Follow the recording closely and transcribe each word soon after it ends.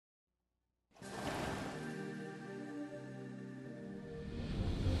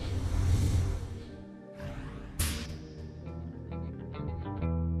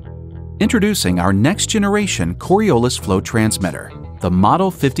Introducing our next-generation Coriolis flow transmitter, the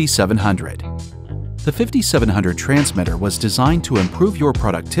Model 5700. The 5700 transmitter was designed to improve your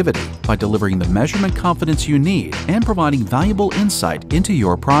productivity by delivering the measurement confidence you need and providing valuable insight into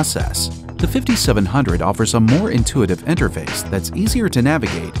your process. The 5700 offers a more intuitive interface that's easier to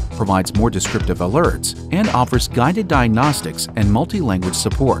navigate, provides more descriptive alerts, and offers guided diagnostics and multi-language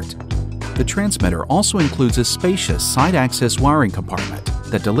support. The transmitter also includes a spacious side-access wiring compartment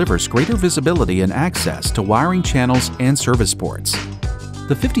that delivers greater visibility and access to wiring channels and service ports.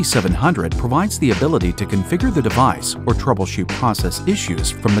 The 5700 provides the ability to configure the device or troubleshoot process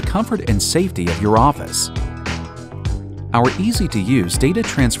issues from the comfort and safety of your office. Our easy-to-use data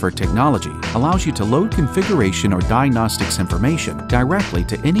transfer technology allows you to load configuration or diagnostics information directly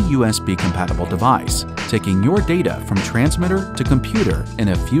to any USB-compatible device, taking your data from transmitter to computer in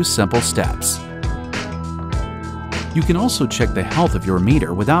a few simple steps. You can also check the health of your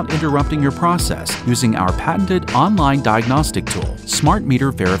meter without interrupting your process using our patented online diagnostic tool, Smart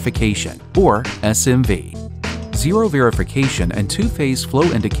Meter Verification, or SMV. Zero verification and two-phase flow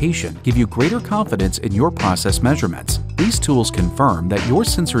indication give you greater confidence in your process measurements. These tools confirm that your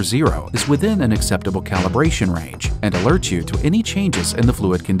sensor 0 is within an acceptable calibration range and alert you to any changes in the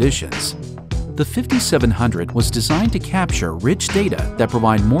fluid conditions. The 5700 was designed to capture rich data that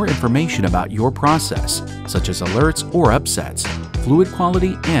provide more information about your process, such as alerts or upsets, fluid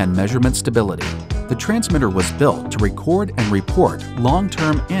quality, and measurement stability. The transmitter was built to record and report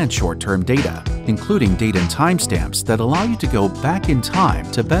long-term and short-term data, including date and timestamps that allow you to go back in time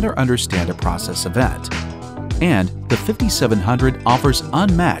to better understand a process event. And the 5700 offers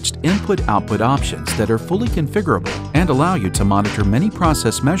unmatched input-output options that are fully configurable and allow you to monitor many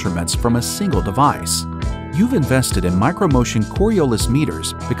process measurements from a single device. You've invested in micromotion Coriolis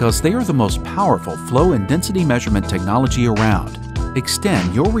meters because they are the most powerful flow and density measurement technology around.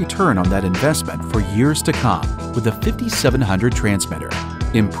 Extend your return on that investment for years to come with the 5700 transmitter.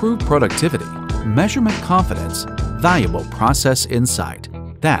 Improved productivity, measurement confidence, valuable process insight.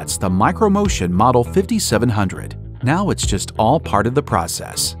 That's the Micromotion Model 5700. Now it's just all part of the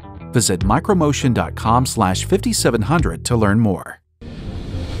process. Visit micromotion.com/5700 to learn more.